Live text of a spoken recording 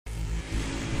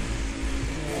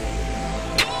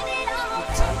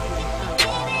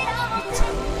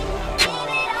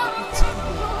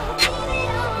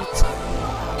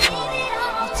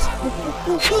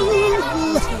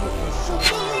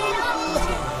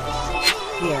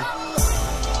Yeah.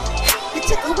 You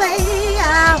took away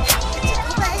our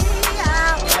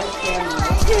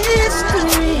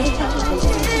history,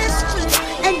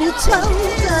 and you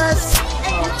told us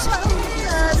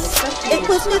it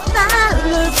was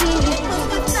mythology.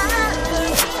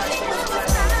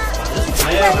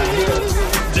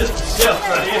 This is chef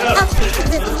right here.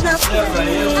 This is chef right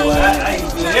here, boy. I eat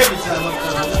good every time I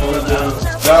come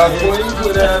to Dog, boy, you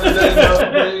put down today,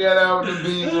 boy. You got out with the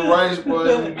beans and rice, boy,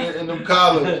 and them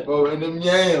collards, boy, and them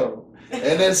yams.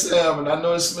 And that salmon. I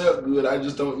know it smelled good. I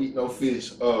just don't eat no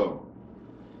fish.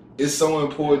 It's so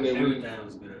important that everything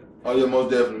was good. Oh yeah,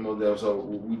 most definitely. So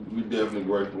we definitely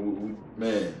grateful.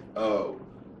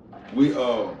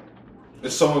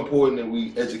 It's so important that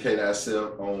we educate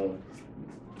ourselves on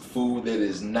food that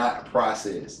is not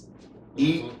processed.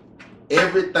 Eat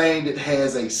everything that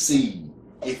has a seed.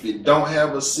 If it don't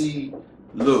have a seed,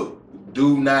 look,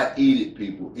 do not eat it,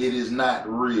 people. It is not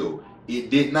real.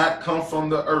 It did not come from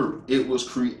the earth. It was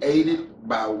created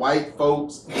by white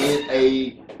folks in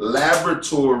a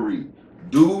laboratory.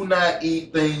 Do not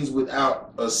eat things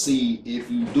without a seed.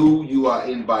 If you do, you are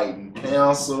inviting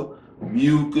cancer,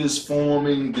 mucus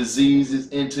forming diseases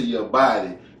into your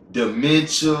body,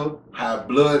 dementia, high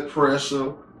blood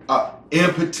pressure,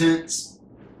 impotence,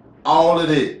 all of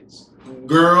this.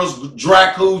 Girls,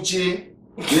 dry coochie,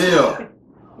 yeah.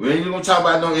 We ain't even gonna talk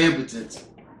about no impotence.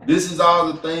 This is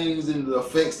all the things and the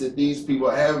effects that these people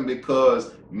are having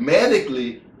because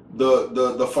medically,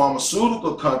 the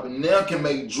pharmaceutical company now can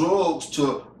make drugs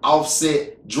to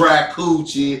offset dry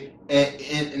coochie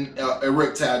and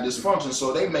erectile dysfunction.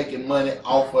 So they making money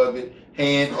off of it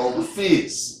hand over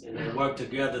fist. And they work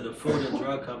together. The food and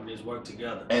drug companies work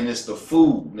together. And it's the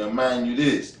food. Now mind you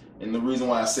this. And the reason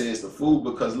why I say it's the food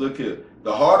because look here.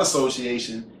 The Heart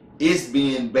Association is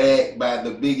being backed by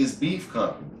the biggest beef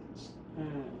companies.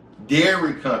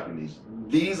 Dairy companies.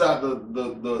 These are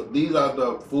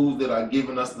the foods that are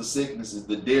giving us the sicknesses,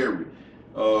 the dairy,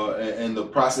 and the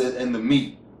process and the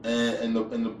meat and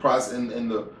the process and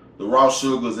the raw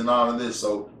sugars and all of this.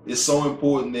 So it's so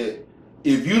important that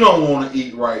if you don't want to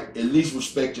eat right, at least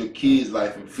respect your kids'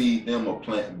 life and feed them a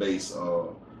plant-based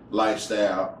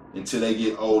lifestyle until they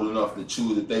get old enough to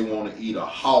choose that they want to eat a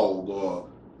hog or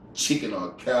chicken or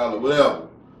a cow or whatever.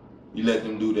 You let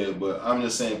them do that. But I'm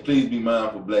just saying, please be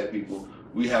mindful, black people.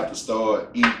 We have to start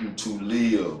eating to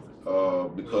live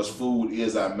because food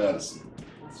is our medicine.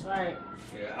 That's right.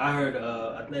 Yeah, I heard,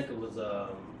 I think it was the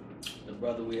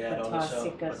brother we had on the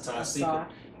show,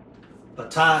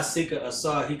 Patai Sika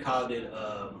Asar, he called it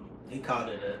a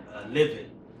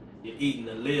living. You're eating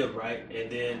to live, right?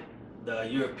 And then the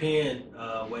European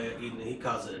way of eating it, he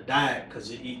calls it a diet because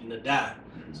you're eating to die.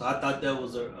 So I thought that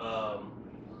was a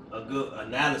good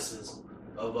analysis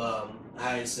of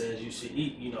how he says you should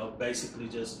eat, you know, basically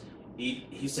just eat.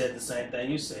 He said the same thing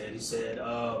you said. He said,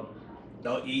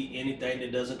 don't eat anything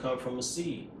that doesn't come from a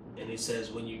seed. And he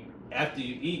says after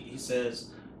you eat, he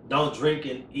says, don't drink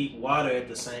and eat water at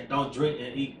the same, don't drink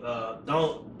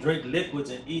liquids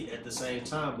and eat at the same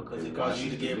time because it causes you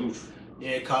to get,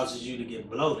 it causes you to get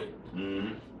bloated.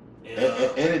 Mm-hmm.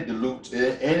 And it dilutes,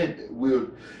 and it will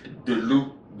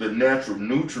dilute the natural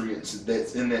nutrients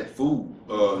that's in that food.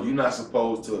 You're not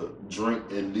supposed to drink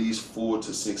at least 4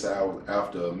 to 6 hours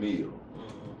after a meal.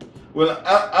 Well,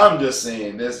 I'm just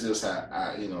saying that's just how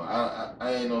I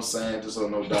ain't no scientist or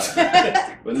no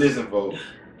doctor. But listen, folks,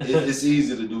 it's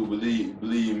easy to do.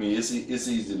 Believe me, it's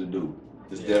easy to do.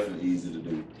 It's definitely easy to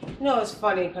do. You know, it's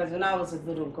funny because when I was a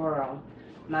little girl,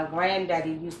 my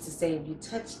granddaddy used to say, if you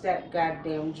touch that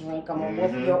goddamn drink, I'm going to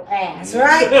whoop your ass,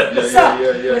 right?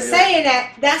 We're saying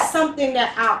that's something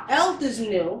that our elders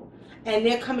knew, and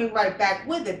they're coming right back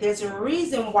with it. There's a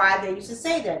reason why they used to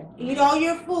say that. Eat all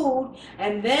your food,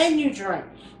 and then you drink.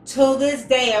 Till this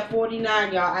day, at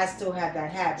 49, y'all, I still have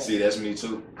that habit. See, that's me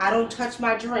too. I don't touch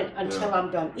my drink until I'm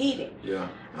done eating.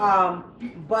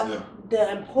 But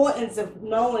the importance of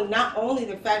knowing not only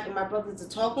the fact that my brothers are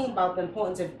talking about the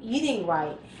importance of eating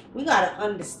right, we got to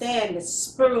understand the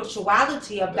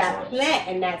spirituality of that plant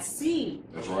and that seed.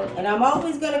 That's right. And I'm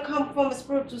always going to come from a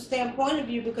spiritual standpoint of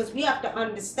view because we have to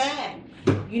understand,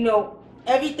 you know,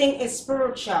 everything is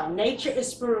spiritual. Nature is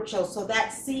spiritual. So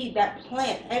that seed, that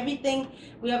plant, everything,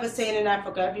 we have a saying in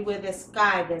Africa, everywhere there's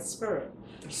sky, there's spirit.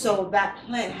 So that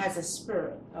plant has a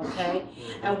spirit, okay?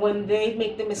 And when they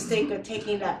make the mistake of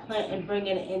taking that plant and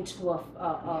bringing it into a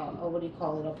what do you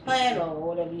call it, a plant or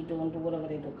whatever you do and do whatever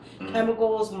they do,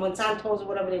 chemicals, Monsantos or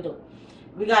whatever they do,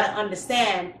 we got to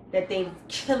understand that they're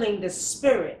killing the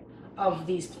spirit of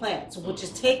these plants, which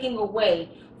is taking away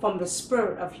from the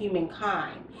spirit of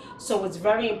humankind. So it's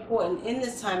very important in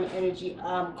this time of energy,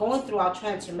 going through our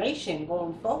transformation,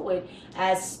 going forward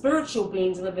as spiritual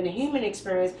beings living a human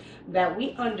experience, that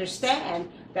we understand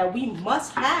that we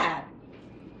must have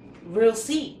real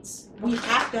seeds. We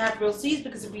have to have real seeds,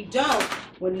 because if we don't,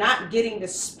 we're not getting the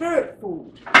spirit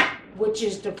food, which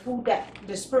is the food that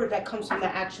the spirit that comes from the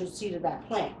actual seed of that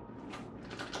plant.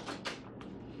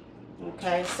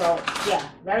 Okay, so yeah,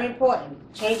 very important.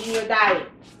 Changing your diet.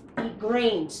 Eat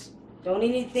greens. Don't eat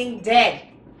anything dead.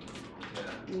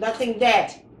 Nothing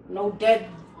dead. No dead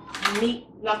meat,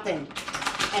 nothing.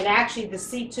 And actually the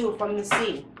seed too, from the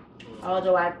seed.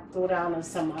 Although I threw down on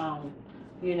some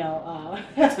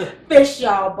fish,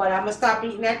 y'all, but I'm gonna stop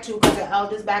eating that too, because the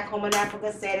elders back home in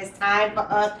Africa said it's time for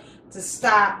us to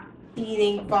stop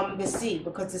eating from the sea,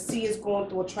 because the sea is going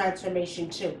through a transformation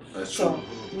too. That's so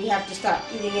true. we have to stop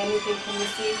eating anything from the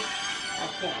sea. I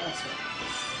can't answer it.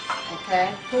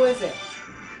 Okay, who is it?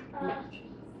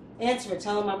 Answer it.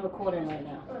 Tell them I'm recording right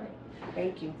now.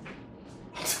 Thank you.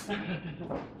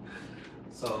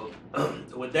 So,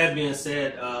 with that being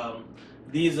said,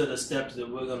 these are the steps that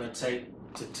we're going to take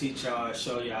to teach y'all,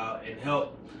 show y'all, and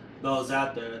help those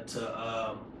out there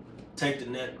to take the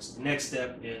next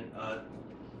step in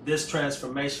this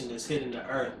transformation that's hitting the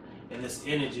earth, and this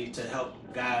energy to help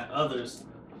guide others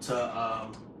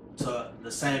to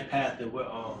the same path that we're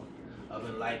on of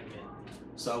enlightenment.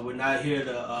 So we're not here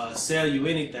to sell you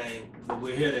anything, but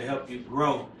we're here to help you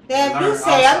grow. Damn, you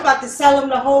say I'm about to sell them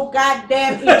the whole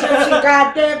goddamn Egyptian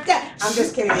goddamn thing. I'm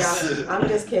just kidding, y'all. I'm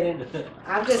just kidding.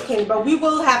 I'm just kidding. But we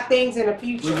will have things in the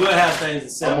future. We will have things to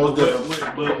sell.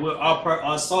 But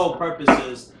our sole purpose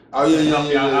is to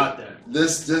help y'all out there.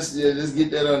 Let's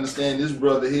get that understanding. This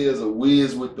brother here is a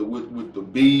whiz with the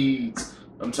beads.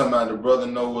 I'm talking about the brother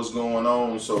know what's going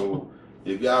on. So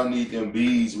if y'all need them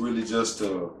beads, really just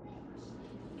to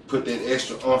put that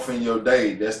extra oomph in your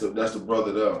day, that's the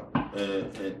brother there.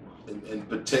 And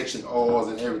protection oils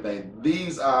and everything.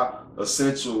 These are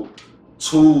essential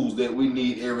tools that we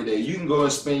need every day. You can go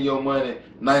and spend your money,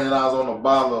 $90 on a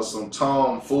bottle of some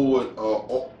Tom Ford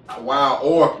or Wild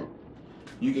Orchid.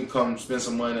 You can come spend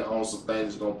some money on some things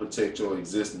that's going to protect your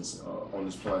existence on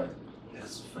this planet.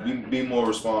 Be more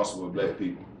responsible, black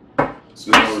people.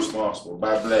 Be more responsible.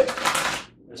 Buy black.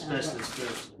 Especially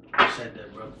spiritual. Appreciate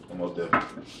that, bro. Almost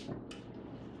definitely.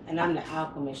 And I'm the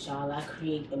alchemist, y'all. I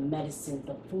create the medicine,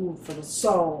 the food for the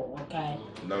soul, okay?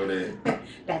 Know that.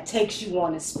 That takes you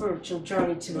on a spiritual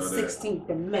journey to the 16th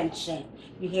dimension.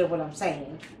 You hear what I'm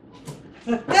saying?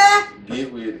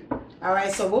 Get with it. All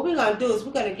right, so what we're going to do is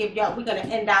we're going to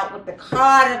end out with the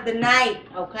card of the night,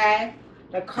 okay?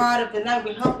 The card of the night.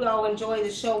 We hope you all enjoy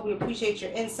the show. We appreciate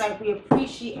your insight. We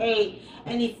appreciate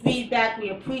any feedback. We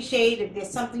appreciate if there's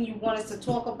something you want us to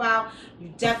talk about,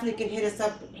 you definitely can hit us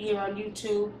up here on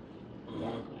YouTube.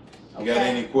 Okay. You got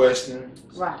any questions?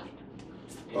 Right.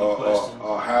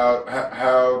 Or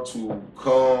how to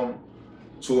come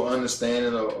to an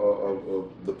understanding of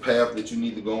the path that you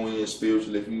need to go in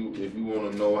spiritually, if you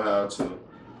want to know how to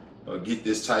get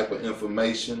this type of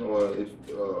information, or if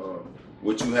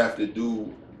what you have to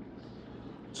do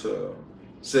to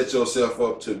set yourself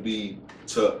up to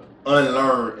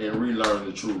unlearn and relearn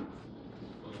the truth.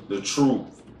 The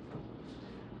truth.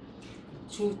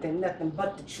 Truth and nothing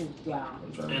but the truth, y'all.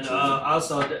 And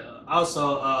also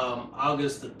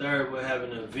August the 3rd, we're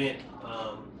having an event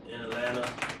in Atlanta.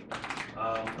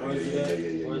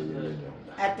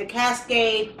 At the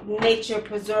Cascade Nature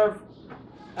Preserve,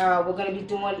 we're going to be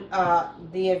doing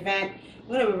the event.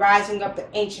 We're going to be rising up the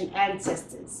ancient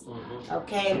ancestors.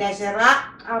 Okay, and there's a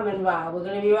rock coming around. We're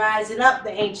going to be rising up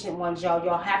the ancient ones, y'all.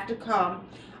 Y'all have to come.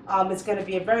 It's going to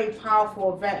be a very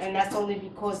powerful event, and that's only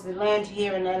because the land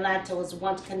here in Atlanta was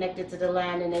once connected to the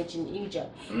land in ancient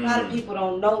Egypt. A lot of people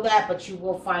don't know that, but you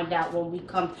will find out when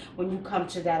you come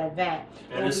to that event.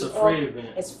 And it's a free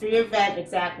event. It's a free event,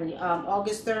 exactly.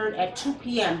 August 3rd at 2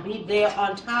 p.m. Be there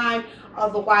on time.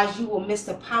 Otherwise, you will miss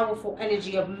the powerful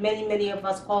energy of many of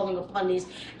us calling upon these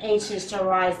ancients to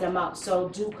rise them up. So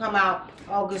do come out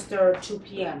August 3rd, 2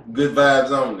 p.m. Good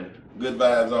vibes only. Good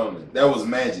vibes only. That was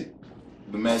magic.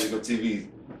 The magic of TV.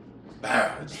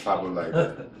 Bam, it just popped up like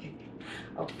that.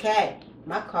 Okay.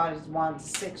 My card is 1 to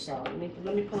 6, y'all.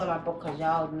 Let me pull out my book, because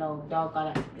y'all know,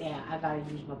 I gotta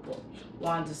use my book.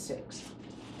 1 to 6.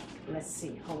 Let's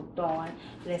see. Hold on.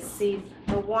 Let's see.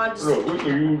 The 1 to 6. Look, we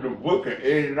can use the book and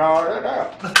edit all that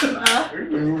out. We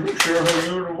can use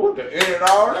the book and edit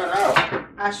all that out.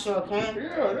 I sure can.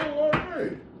 Yeah, that's what I'm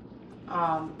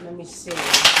saying. Let me see.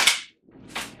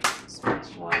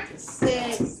 1 to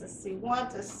 6. Let's see see.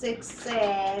 1 to 6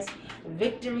 says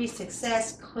victory,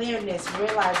 success, clearness,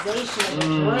 realization of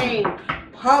a dream,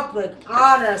 public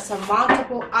honor,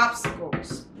 surmountable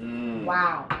obstacles.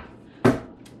 Wow.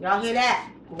 Y'all hear that?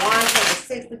 1 to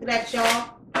 6. Look at that,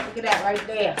 y'all. Look at that right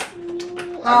there.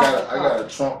 I got a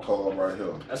trump card right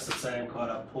here. That's the same card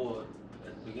I pulled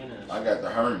at the beginning. I got the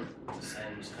Hermit. The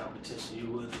same as competition. You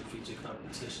would defeat your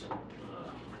competition.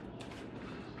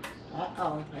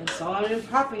 Uh-oh. It's on and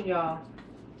popping, y'all.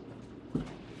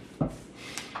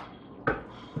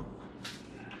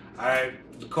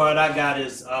 Alright, the card I got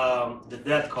is the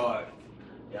death card.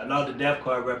 Y'all know the death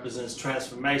card represents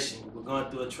transformation. We're going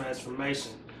through a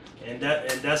transformation. And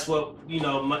that's what, you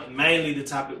know, mainly the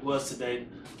topic was today.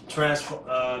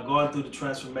 Going through the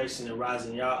transformation and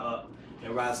rising y'all up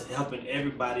and helping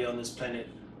everybody on this planet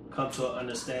come to an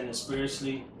understanding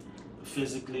spiritually,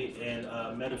 physically, and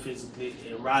metaphysically,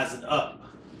 and rising up.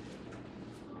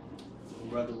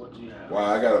 Brother, what do you have?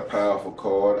 Wow, I got a powerful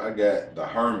card. I got the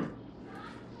Hermit.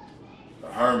 The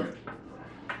Hermit.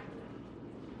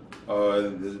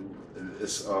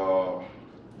 It's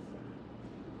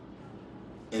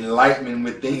enlightenment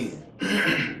within.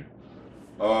 The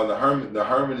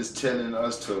Hermit is telling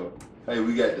us to, hey,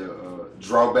 we got to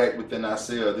draw back within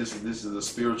ourselves. This is a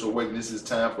spiritual awakening. This is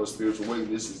time for a spiritual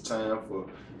awakening. This is time for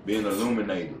being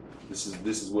illuminated. This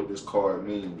is what this card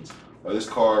means. This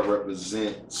card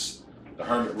represents, the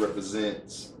Hermit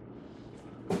represents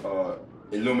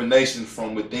illumination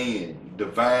from within,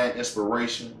 divine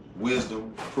inspiration,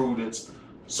 wisdom, prudence,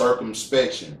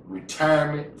 circumspection,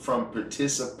 retirement from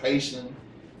participation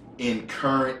in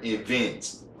current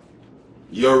events.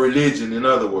 Your religion, in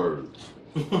other words.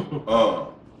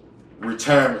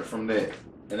 Retirement from that.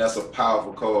 And that's a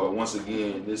powerful card. Once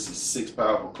again, this is 6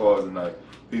 powerful cards tonight.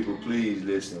 People, please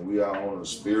listen. We are on a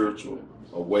spiritual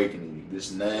awakening.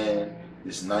 This 9,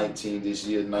 this 19, this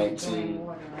year 19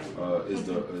 is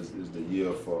the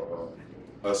year for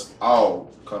us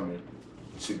all coming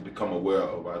to become aware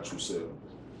of our true self.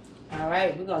 All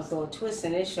right, we're going to throw a twist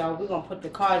in this, y'all. We're going to put the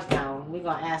cards down. We're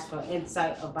going to ask for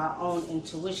insight of our own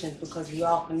intuitions because we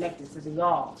all connected to the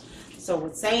y'all. So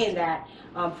with saying that,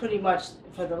 pretty much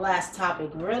for the last topic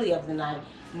really of the night,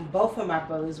 both of my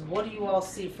brothers, what do you all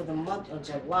see for the month of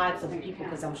July for the people?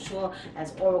 Because I'm sure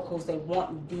as oracles, they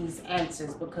want these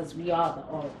answers because we are the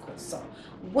oracles. So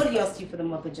what do y'all see for the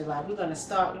month of July? We're going to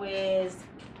start with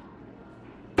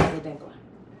ADINKRA.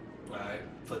 All right,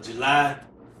 for July,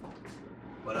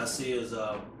 what I see is,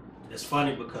 it's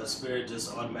funny because Spirit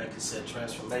just automatically said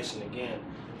transformation again.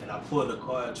 And I pulled the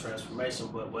card transformation,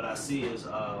 but what I see is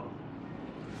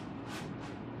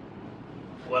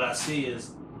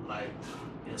like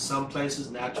in some places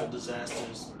natural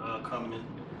disasters coming.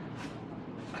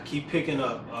 I keep picking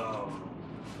up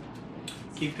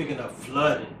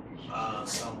flooding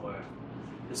somewhere.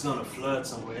 It's gonna flood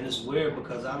somewhere, and it's weird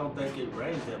because I don't think it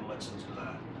rained that much in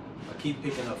July. I keep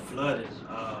picking up flooding,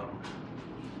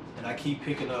 and I keep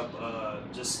picking up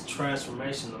just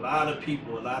transformation. A lot of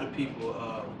people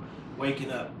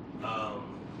waking up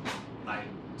like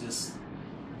just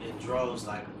in droves,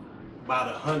 like by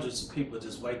the hundreds of people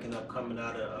just waking up, coming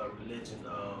out of religion.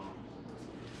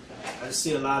 I just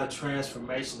see a lot of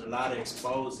transformation, a lot of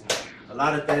exposing. A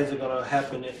lot of things are going to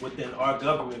happen within our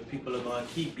government. People are going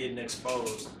to keep getting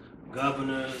exposed.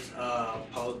 Governors,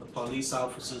 police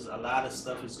officers, a lot of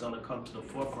stuff is going to come to the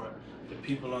forefront that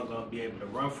people aren't going to be able to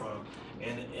run from.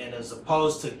 And as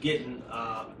opposed to getting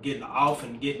off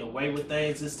and getting away with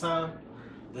things this time,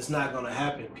 that's not going to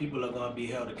happen. People are going to be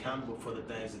held accountable for the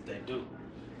things that they do,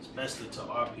 especially to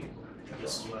our people.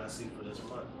 This is what I see for this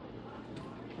month.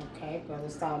 Okay, Brother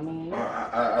SAMEEM.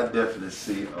 I definitely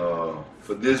see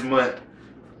for this month,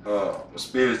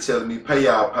 Spirit's telling me pay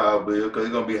y'all power bill because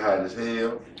it's gonna be hot as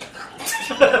hell.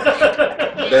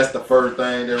 That's the first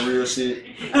thing, that real shit.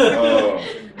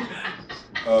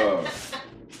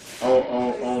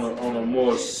 On a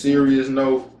more serious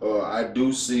note, I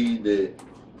do see that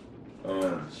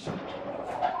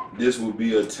this will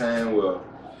be a time where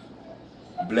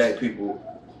black people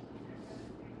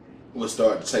will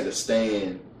start to take a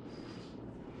stand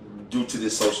due to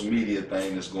this social media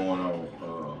thing that's going on.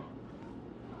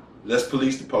 Let's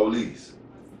police the police.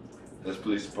 Let's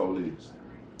police the police.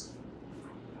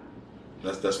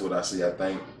 That's what I see. I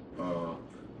think,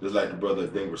 just like the brother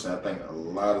ADINKRA said, I think a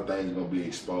lot of things are going to be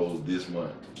exposed this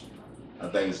month. I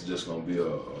think it's just going to be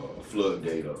a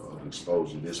floodgate of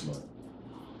exposure this month.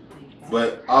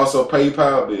 But also pay your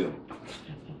power bill.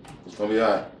 It's going to be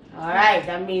all right. All right,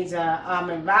 that means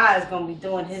Amin Ra is going to be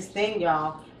doing his thing,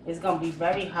 y'all. It's going to be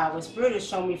very high. What Spirit is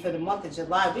showing me for the month of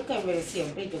July, we're going to really see a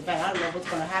big event. I don't know what's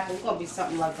going to happen. It's going to be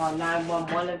something like our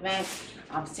 911 event.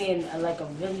 I'm seeing like a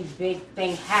really big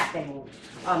thing happening.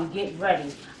 Get ready.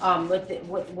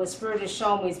 What Spirit is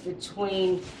showing me is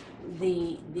between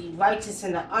the righteous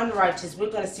and the unrighteous. We're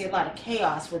going to see a lot of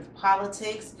chaos with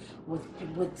politics,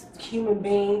 with human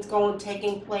beings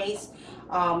taking place.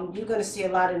 You're going to see a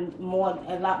lot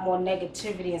more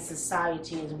negativity in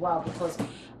society as well, because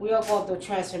we are going through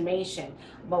transformation,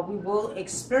 but we will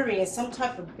experience some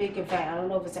type of big event. I don't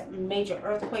know if it's a major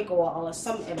earthquake or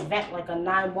some event like a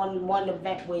 911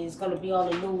 event where it's going to be on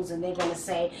the news and they're going to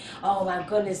say, oh my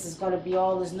goodness, there's going to be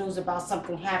all this news about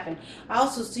something happened. I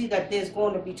also see that there's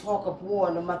going to be talk of war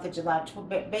in the month of July,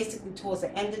 basically towards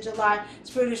the end of July.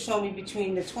 Spirit is showing me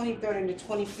between the 23rd and the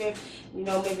 25th,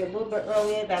 maybe a little bit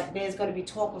earlier, that there's going to be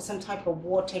talk of some type of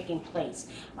war taking place.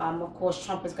 Of course,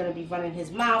 Trump is going to be running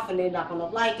his mouth and they're not going to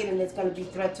like it, and there's going to be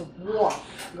threats of war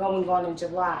going on in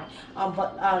July.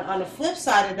 But on the flip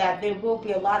side of that, there will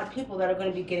be a lot of people that are going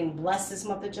to be getting blessed this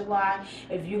month of July.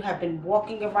 If you have been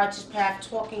walking a righteous path,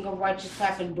 talking a righteous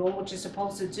path, and doing what you're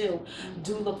supposed to do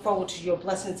look forward to your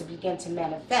blessings to begin to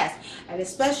manifest. And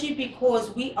especially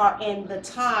because we are in the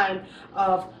time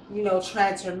of,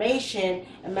 transformation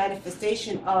and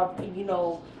manifestation of,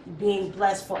 being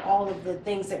blessed for all of the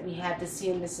things that we have to see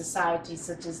in the society,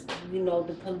 such as,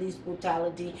 the police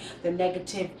brutality, the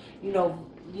negative,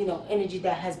 energy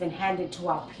that has been handed to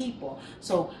our people.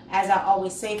 So as I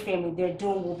always say, family, their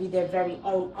doing will be their very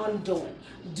own undoing.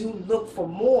 Do look for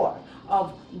more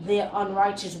of their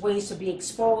unrighteous ways to be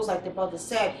exposed, like the brother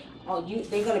said.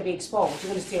 They're going to be exposed.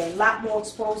 You're going to see a lot more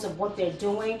exposed of what they're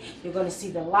doing. You're going to see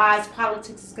the lies.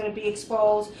 Politics is going to be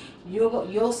exposed.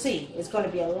 You'll see. It's going to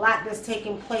be a lot that's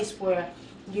taking place where,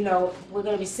 we're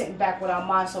going to be sitting back with our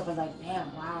minds open like,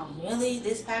 damn, wow, really?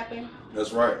 This happened?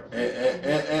 That's right.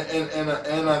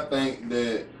 And I think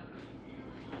that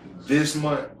this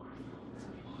month,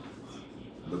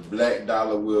 the black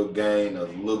dollar will gain a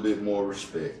little bit more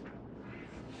respect.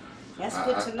 That's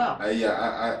good to know.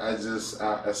 That's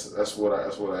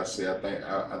what I say. I think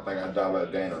our dollar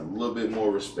gain a little bit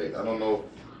more respect. I don't know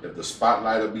if the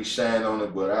spotlight will be shining on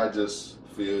it, but I just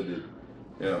feel that,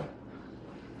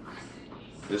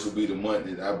 this will be the month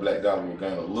that our black dollar will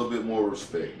gain a little bit more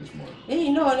respect this month. And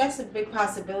and that's a big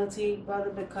possibility, brother,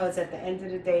 because at the end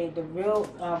of the day, the real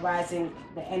rising,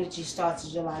 the energy starts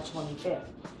July 25th.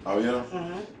 Oh yeah.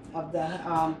 Of the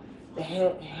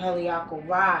heliacal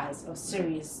rise of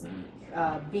Sirius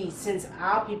B. Since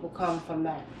our people come from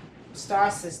that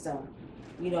star system,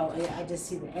 I just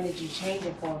see the energy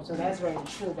changing for them. So that's very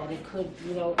true that it could,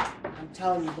 I'm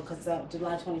telling you, because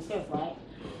July 25th, right?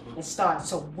 It starts.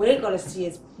 So we're going to see,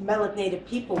 as melanated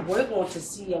people, we're going to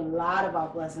see a lot of our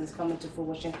blessings coming to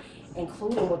fruition,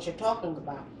 including what you're talking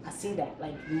about. I see that,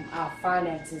 like our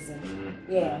finances and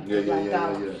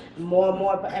more and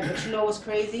more. But you know what's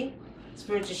crazy?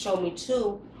 Spirit just showed me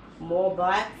too, more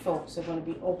black folks are going to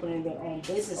be opening their own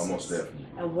businesses. Almost definitely.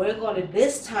 And we're going to,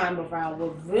 this time around,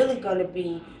 we're really going to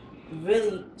be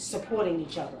supporting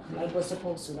each other like we're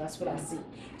supposed to. That's what I see.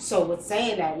 So with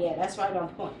saying that, yeah, that's right on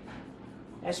point.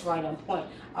 That's right on point.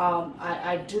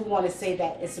 I do want to say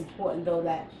that it's important, though,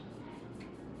 that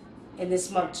in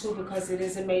this month too, because it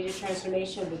is a major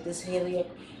transformation with this heliac.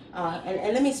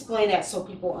 And let me explain that so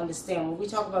people understand. When we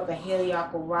talk about the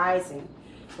heliacal rising,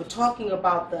 we're talking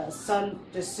about the sun,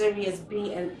 the Sirius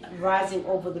B, and rising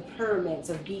over the pyramids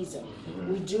of Giza.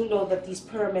 We do know that these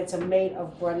pyramids are made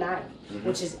of granite,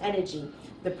 which is energy.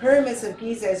 The pyramids of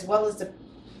Giza, as well as the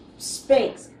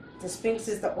Sphinx. The Sphinx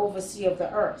is the overseer of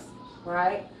the earth,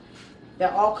 right?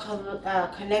 They're all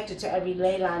connected to every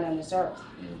ley line on this earth.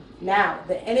 Now,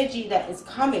 the energy that is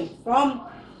coming from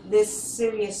this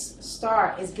Sirius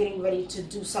star is getting ready to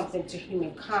do something to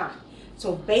humankind.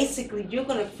 So basically, you're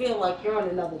going to feel like you're in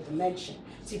another dimension.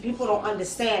 See, people don't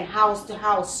understand how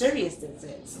serious this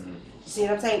is. See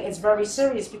what I'm saying? It's very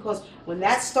serious, because when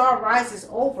that star rises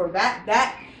over,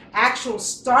 that actual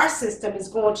star system is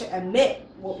going to emit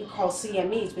what we call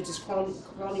CMEs, which is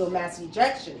coronal mass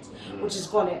ejections, which is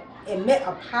going to emit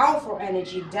a powerful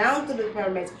energy down through the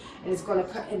pyramids, and it's going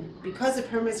to, and because the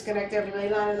pyramids connect every ley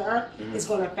line on the earth, it's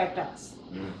going to affect us.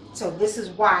 So this is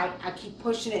why I keep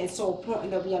pushing it. It's so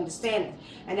important that we understand it.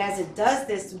 And as it does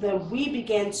this, then we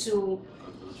begin to,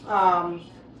 how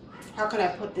can I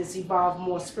put this, evolve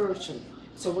more spiritually.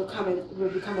 So we're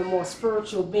becoming more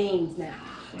spiritual beings now.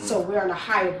 So we're in a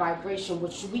higher vibration,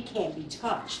 which we can't be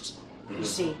touched, you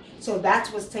see. So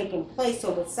that's what's taking place.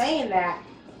 So with saying that,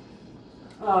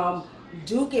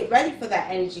 do get ready for that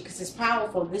energy because it's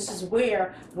powerful. This is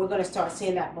where we're going to start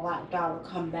seeing that black dollar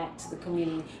come back to the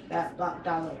community, that black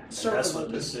dollar circulating. That's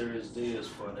what this series is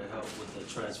for, to help with the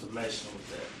transformation with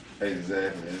that.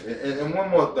 Exactly. And one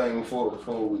more thing before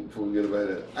we get about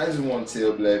that, I just want to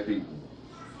tell black people,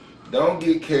 don't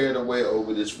get carried away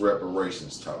over this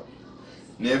reparations talk.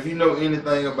 Now, if you know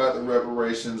anything about the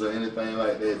reparations or anything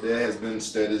like that, there has been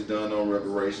studies done on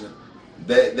reparations.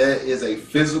 That is a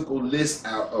physical list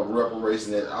out of reparations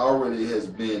that already has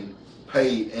been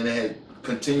paid, and it has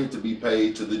continued to be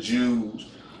paid to the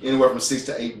Jews, anywhere from $6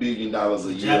 to $8 billion a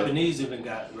year. Japanese even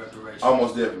got reparations.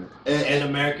 Almost definitely. And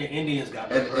American Indians got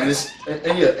reparations. But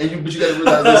you got to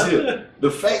realize this here.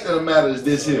 The fact of the matter is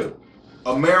this here.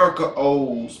 America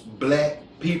owes black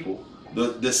people,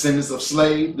 the descendants of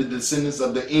slaves, the descendants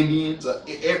of the Indians,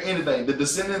 anything, the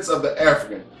descendants of the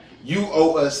African. You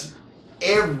owe us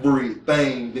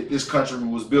everything that this country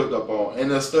was built up on.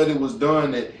 And a study was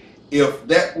done that if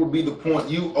that would be the point,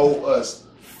 you owe us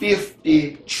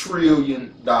 $50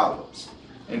 trillion.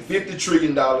 And $50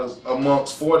 trillion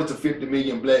amongst 40 to 50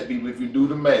 million black people, if you do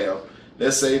the math,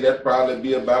 let's say that probably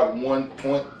be about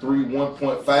 $1.3,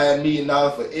 $1.5 million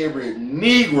for every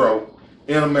Negro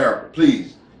in America.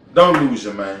 Please, don't lose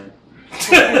your mind.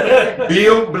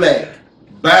 Build black.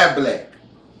 Buy black.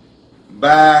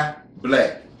 Buy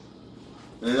black.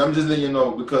 And I'm just letting you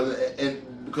know,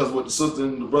 because what the sister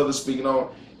and the brother speaking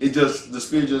on, the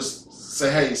spirit just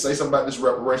say, hey, say something about this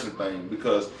reparation thing,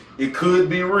 because it could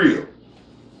be real.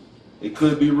 It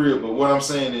could be real, but what I'm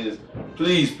saying is,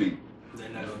 please, people,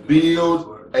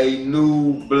 build a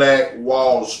new black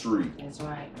Wall Street. That's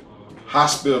right.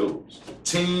 Hospitals.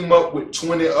 Team up with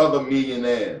 20 other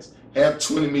millionaires. Have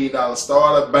 $20 million.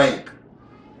 Start a bank.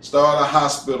 Start a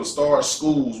hospital. Start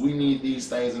schools. We need these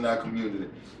things in our community.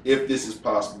 If this is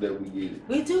possible that we get it.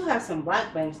 We do have some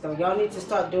black banks though. Y'all need to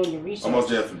start doing your research. Almost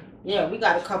definitely. Yeah, we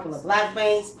got a couple of black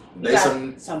banks. We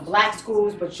got some black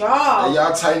schools, but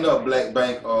y'all tighten up black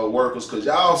bank workers, cause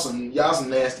y'all some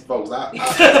nasty folks.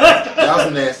 Y'all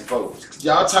some nasty folks.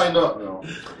 Y'all tighten up now.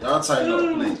 Y'all tighten up,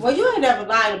 please. Well, you ain't never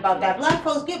lying about that. Black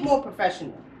folks, get more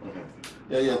professional.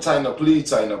 Yeah, tighten up. Please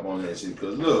tighten up on that shit.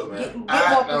 Cause look, man,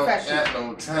 I don't got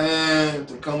no time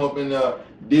to come up in there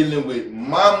dealing with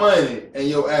my money and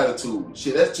your attitude.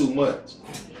 Shit, that's too much.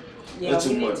 Yeah,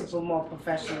 we need to be more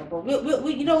professional. But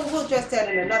we you know, we'll address that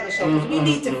in another show. Because we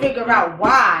need to figure out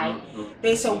why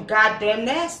they so goddamn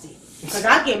nasty. Because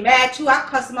I get mad too. I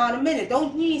cuss them out in a minute.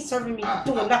 You ain't serving me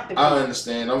doing nothing. I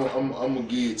understand. I'm gonna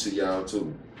give it to y'all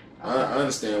too. Okay. I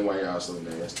understand why y'all so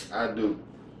nasty. I do.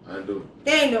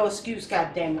 There ain't no excuse,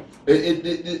 goddammit.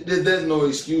 There's no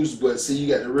excuse, but see, you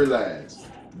got to realize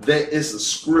that it's a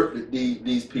script that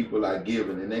these people are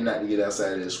given, and they not to get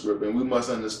outside of that script. And we must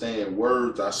understand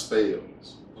words are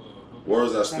spells.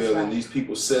 Words are spells, right. And these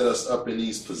people set us up in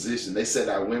these positions. They set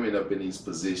our women up in these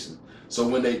positions. So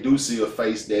when they do see a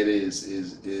face that is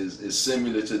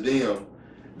similar to them,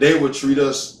 they will treat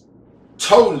us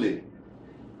totally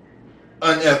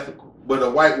unethical. But a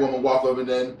white woman walk over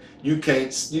there, you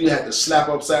have to slap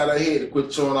upside her head to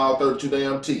quit showing all 32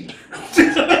 damn teeth.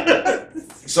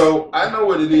 So I know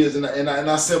what it is, and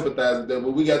I sympathize with that.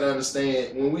 But we got to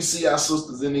understand, when we see our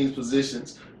sisters in these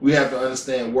positions, we have to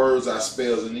understand words are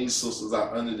spells, and these sisters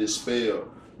are under this spell.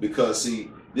 Because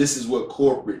see, this is what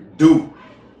corporate do.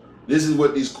 This is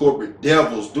what these corporate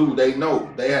devils do. They know.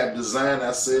 They have designed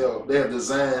ourselves. They have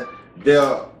designed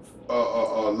their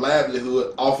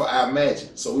livelihood off of our magic.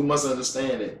 So we must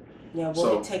understand that. Yeah,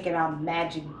 we're taking our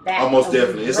magic back. Almost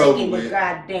definitely. It's over with.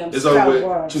 It's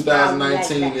over with.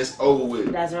 2019, it's over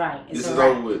with. That's right. This is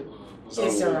over with.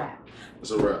 It's a wrap.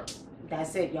 It's a wrap.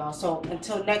 That's it, y'all. So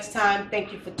until next time,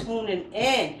 thank you for tuning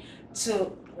in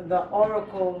to the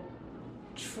Oracle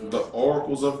Truth. The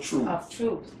Oracles of Truth. Of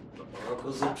Truth. The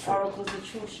Oracles of Truth. Oracles of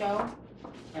Truth show.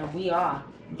 And we are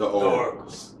the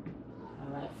Oracles. All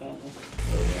right, family.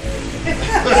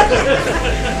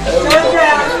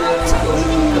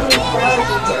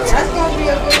 That's gonna be a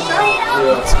good show.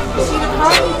 Yeah. See the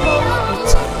party?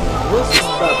 What's the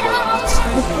stuff?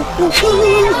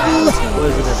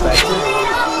 Was it effective?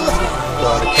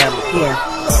 On the camera. Yeah.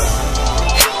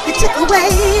 You took away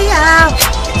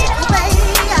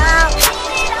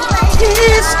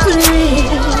history,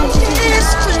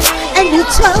 and you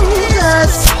told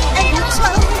us,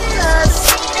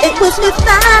 it was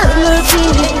mythology.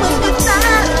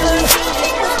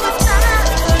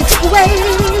 You took away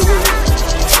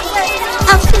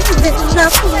our feeling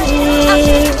of free.